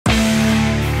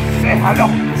Hello,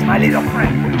 it's my little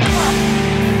friend.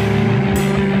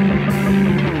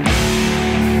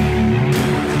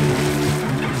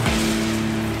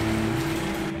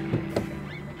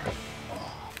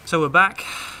 So we're back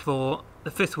for the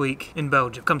 5th week in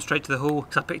Belgium. Come straight to the hall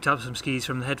because I picked up some skis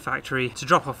from the head factory to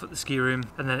drop off at the ski room,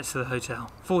 and then it's to the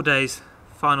hotel. 4 days,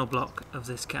 final block of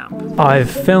this camp.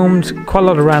 I've filmed quite a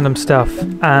lot of random stuff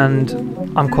and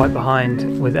I'm quite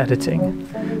behind with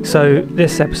editing. So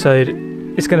this episode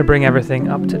is going to bring everything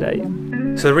up to date.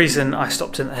 So the reason I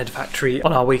stopped in the head factory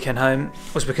on our weekend home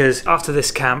was because after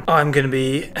this camp I'm going to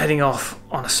be heading off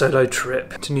on a solo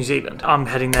trip to New Zealand. I'm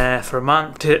heading there for a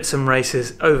month to hit some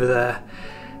races over there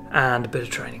and a bit of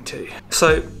training too.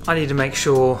 So I need to make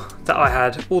sure that I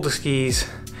had all the skis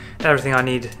and everything I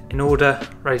need in order,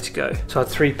 ready to go. So I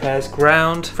had 3 pairs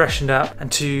ground, freshened up, and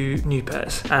 2 new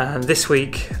pairs. And this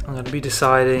week I'm going to be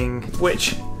deciding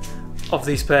which of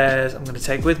these pairs I'm going to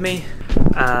take with me,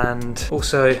 and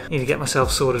also need to get myself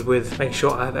sorted with making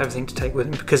sure I have everything to take with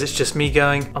me because it's just me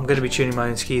going. I'm going to be tuning my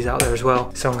own skis out there as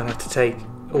well, so I'm going to have to take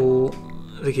all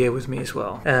the gear with me as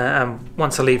well. And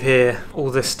once I leave here,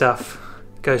 all this stuff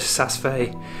goes to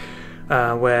Saasvee,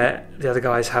 where the other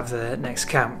guys have their next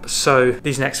camp. So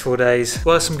these next 4 days,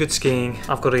 well, some good skiing.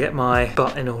 I've got to get my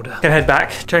butt in order. Gonna head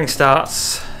back. Training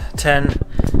starts 10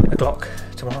 o'clock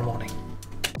tomorrow morning.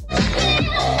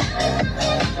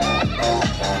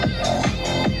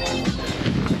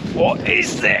 What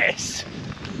is this?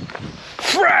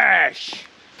 Fresh!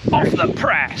 Off the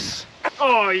press!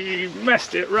 Oh, you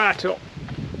messed it right up.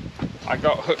 I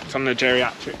got hooked on the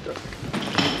geriatric drug.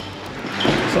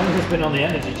 Someone's been on the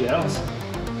energy gels.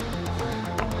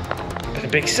 Been a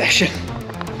big session.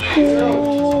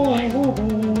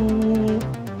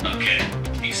 Okay,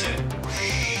 he said.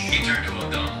 He turned to all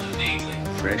down neatly.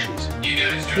 Freshies. You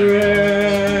guys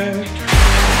turned.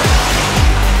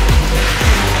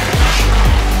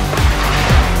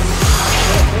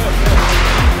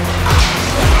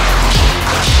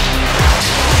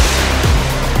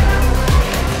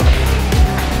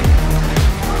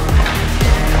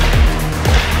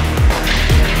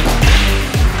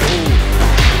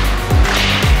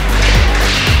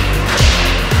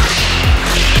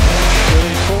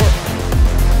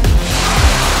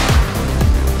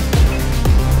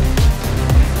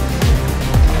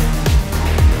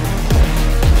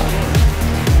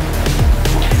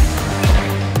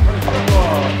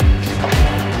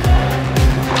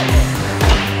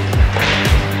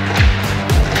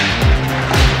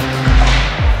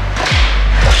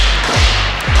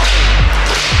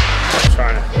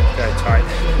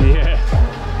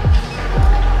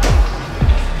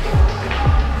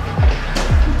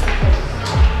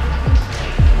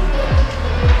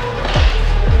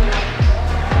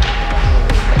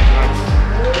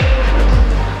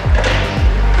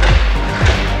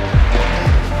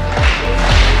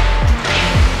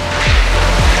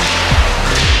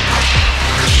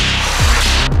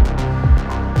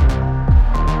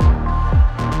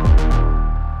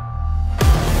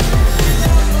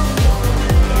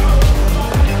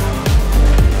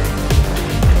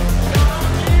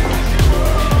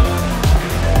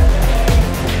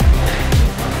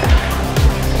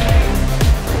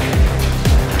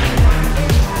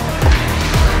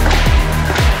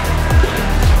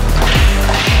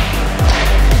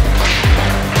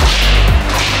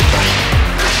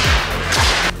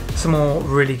 Some more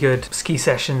really good ski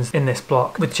sessions in this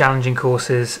block with challenging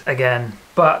courses again,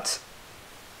 but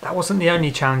that wasn't the only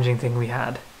challenging thing we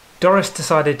had. Doris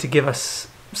decided to give us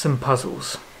some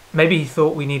puzzles. Maybe he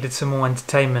thought we needed some more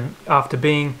entertainment after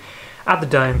being at the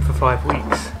Dome for 5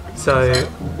 weeks. So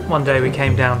one day we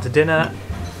came down to dinner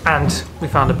and we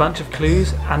found a bunch of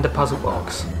clues and a puzzle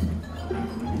box.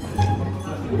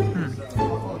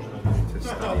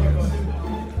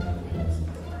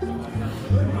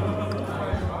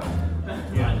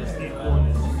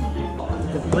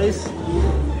 Place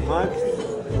marked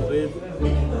with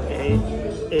A.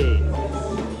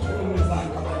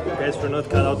 You guys were not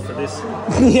cut out for this.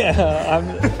 Yeah,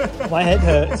 my head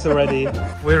hurts already.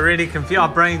 We're really confused. Our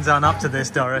brains aren't up to this,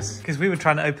 Doris, because we were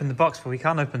trying to open the box, but we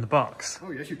can't open the box.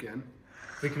 Oh yes, you can.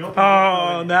 We can open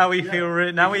Oh, now we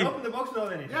feel now we open the box now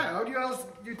then. Yeah. How do you else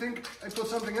you think I put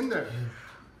something in there?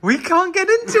 we can't get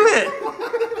into it.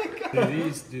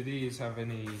 Do these have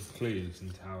any clues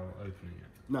into how opening it?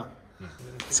 No.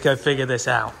 Let's go figure this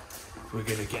out. We're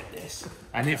gonna get this.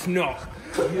 And if not,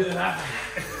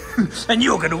 And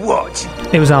you're gonna watch.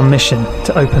 It was our mission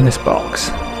to open this box.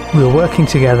 We were working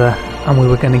together and we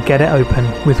were going to get it open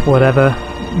with whatever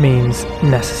means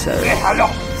necessary. hello,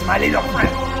 it's my little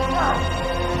friend.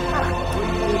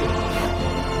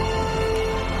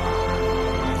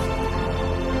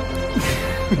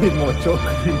 Need more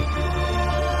chocolate.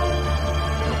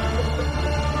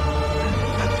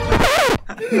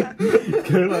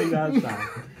 Go like that, Sam.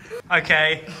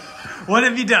 Okay, what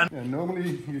have you done? Yeah,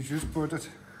 normally you just put it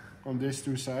on these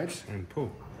two sides And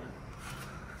pull.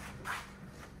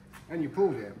 and you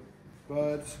pull there.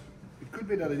 But it could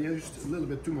be that I used a little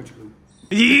bit too much glue.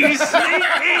 You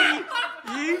sneaky!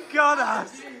 You got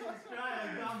us!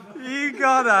 You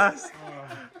got us!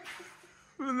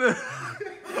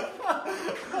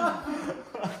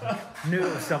 Knew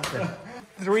it was something.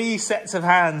 3 sets of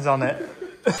hands on it.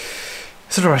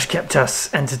 So the rush kept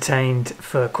us entertained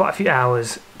for quite a few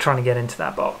hours trying to get into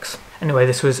that box. Anyway,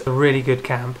 this was a really good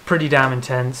camp. Pretty damn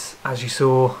intense. As you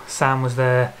saw, Sam was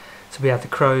there. So we had the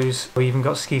crows. We even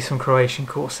got to ski some Croatian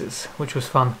courses, which was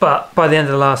fun. But by the end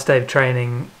of the last day of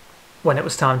training, when it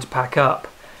was time to pack up,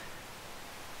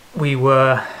 we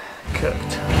were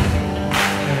cooked.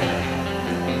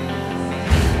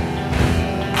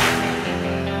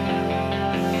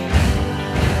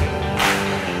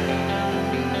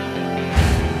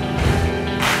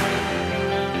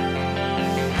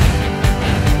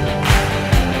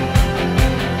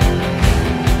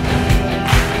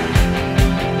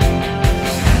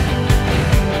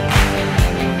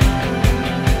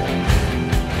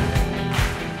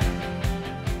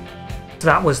 So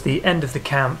that was the end of the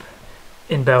camp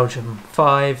in Belgium.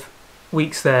 5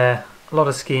 weeks there, a lot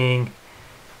of skiing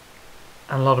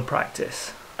and a lot of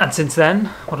practice. And since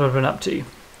then, what have I been up to?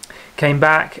 Came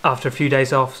back after a few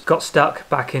days off, got stuck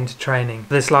back into training.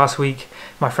 This last week,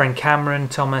 my friend Cameron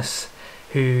Thomas,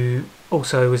 who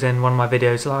also was in one of my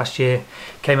videos last year,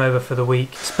 came over for the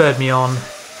week, spurred me on.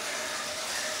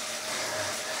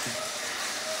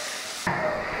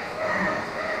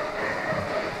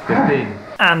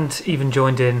 And even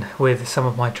joined in with some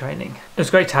of my training. It was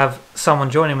great to have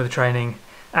someone join in with the training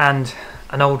and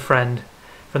an old friend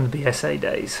from the BSA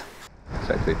days.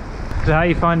 Exactly. So how are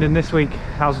you finding this week?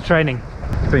 How's the training?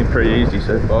 It's been pretty easy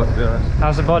so far, to be honest.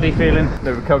 How's the body feeling?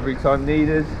 No recovery time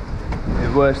needed.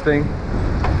 The worst thing,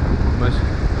 most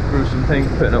gruesome thing,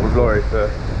 putting up with Laurie for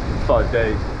 5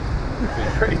 days. It's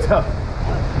been pretty tough.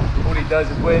 All he does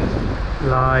is win.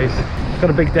 Lies. Got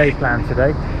a big day planned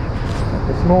today.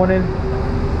 This morning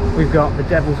we've got the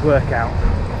Devil's Workout.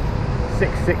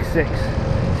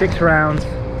 6-6-6. 6 rounds,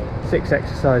 6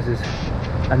 exercises,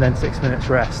 and then 6 minutes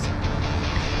rest.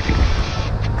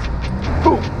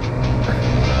 Ooh.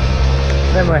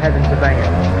 Then we're heading to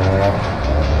Bangor.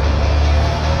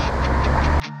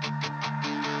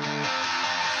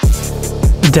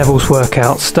 The Devil's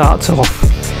Workout starts off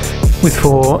with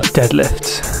 4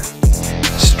 deadlifts.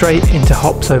 Straight into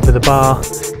hops over the bar.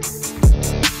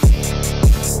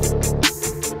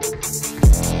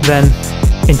 Then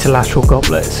into lateral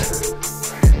goblets.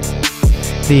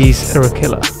 These are a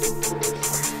killer.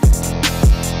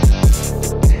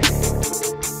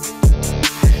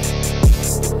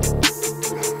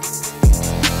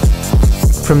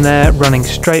 From there, running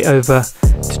straight over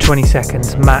to 20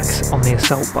 seconds max on the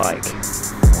assault bike.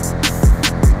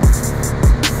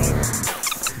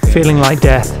 Feeling like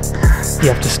death, you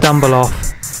have to stumble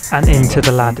off and into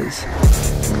the ladders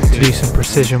to do some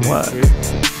precision work.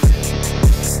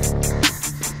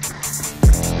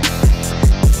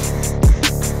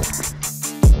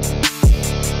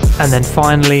 And then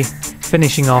finally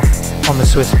finishing off on the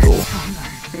Swiss ball,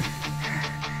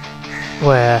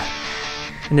 where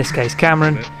in this case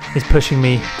Cameron is pushing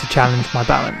me to challenge my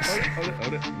balance.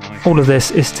 All of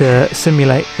this is to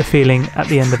simulate the feeling at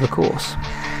the end of a course.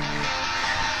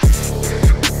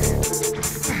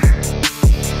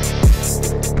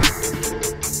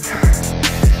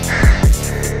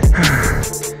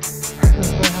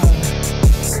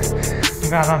 I'm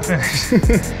glad I'm finished.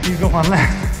 You've got one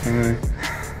left.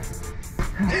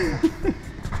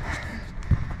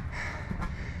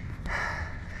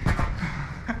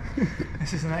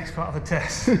 This is the next part of the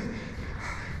test.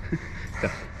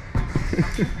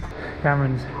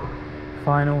 Cameron's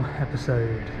final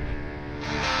episode.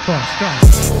 Go on, strong.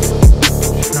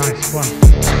 Nice one.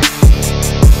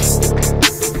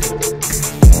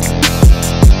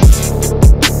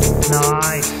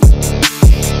 Nice.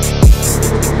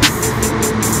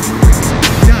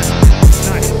 Done.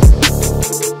 Nice.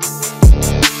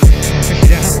 Push it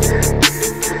down.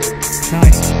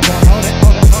 Nice. Go on, hold it,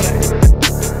 hold it, hold it.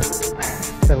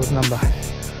 Devil's number.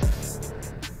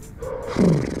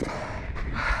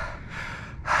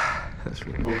 That's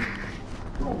really cool.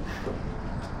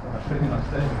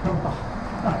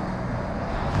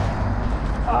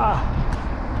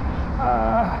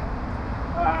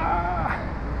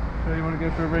 So you want to go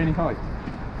for a rainy hike?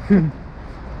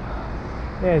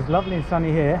 Yeah, it's lovely and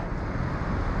sunny here,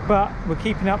 but we're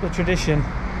keeping up the tradition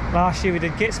Last year we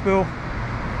did Kitzbühel.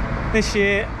 This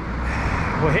year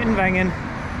we're hitting Wengen,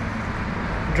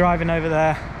 driving over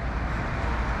there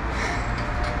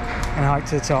and hike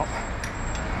to the top.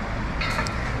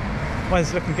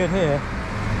 Weather's looking good here.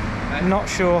 I'm not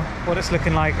sure what it's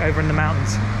looking like over in the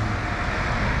mountains,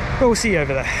 but we'll see you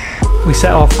over there. We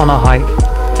set off on our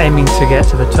hike, aiming to get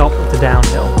to the top of the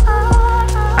downhill,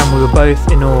 and we were both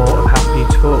in awe of how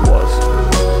beautiful it was.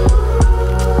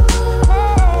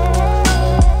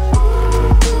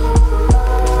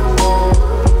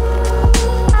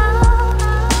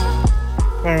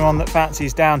 For anyone that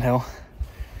fancies downhill,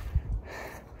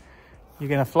 you're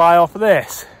going to fly off of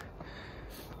this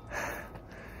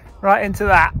right into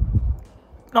that.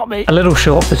 Not me. A little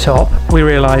short of the top, we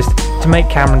realised to make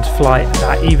Cameron's flight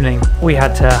that evening, we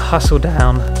had to hustle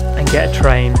down and get a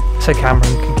train so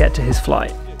Cameron could get to his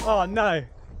flight. Oh no!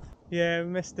 Yeah, we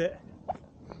missed it.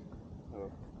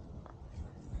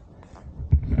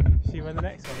 See when the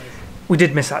next one is. We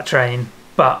did miss that train,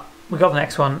 but we got the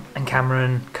next one and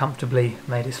Cameron comfortably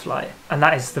made his flight. And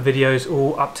that is the videos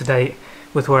all up to date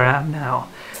with where I am now.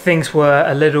 Things were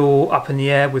a little up in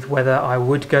the air with whether I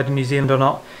would go to New Zealand or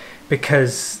not,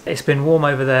 because it's been warm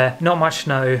over there, not much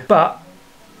snow, but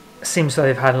it seems like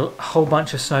they've had a whole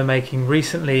bunch of snowmaking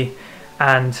recently,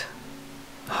 and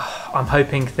I'm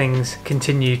hoping things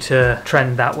continue to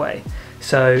trend that way.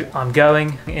 So I'm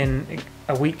going in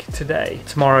a week today.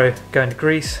 Tomorrow going to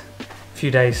Greece, a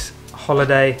few days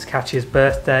holiday, it's Katya's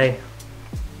birthday,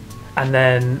 and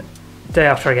then the day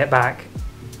after I get back,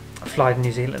 I fly to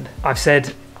New Zealand. I've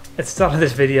said at the start of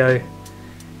this video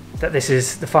that this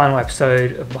is the final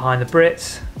episode of Behind the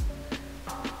Brits.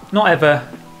 Not ever,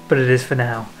 but it is for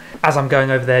now. As I'm going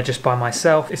over there just by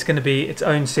myself, it's going to be its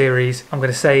own series. I'm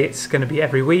going to say it's going to be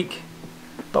every week,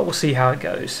 but we'll see how it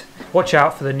goes. Watch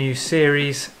out for the new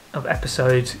series of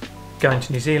episodes going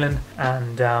to New Zealand,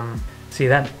 and see you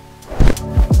then.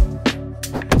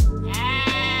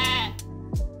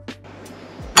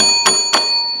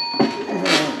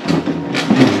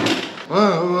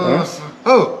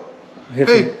 Oh,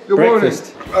 hey, good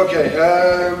breakfast. morning. Okay,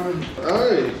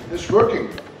 hi, it's working.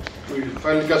 We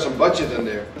finally got some budget in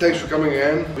there. Thanks for coming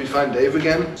in. We find Dave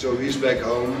again, so he's back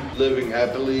home, living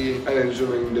happily and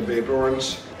enjoying the baby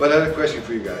orange. But I had a question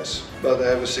for you guys, but I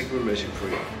have a secret mission for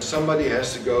you. Somebody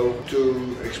has to go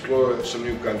to explore some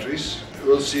new countries.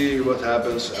 We'll see what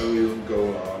happens and we'll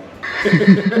go on.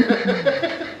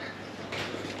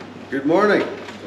 Good morning.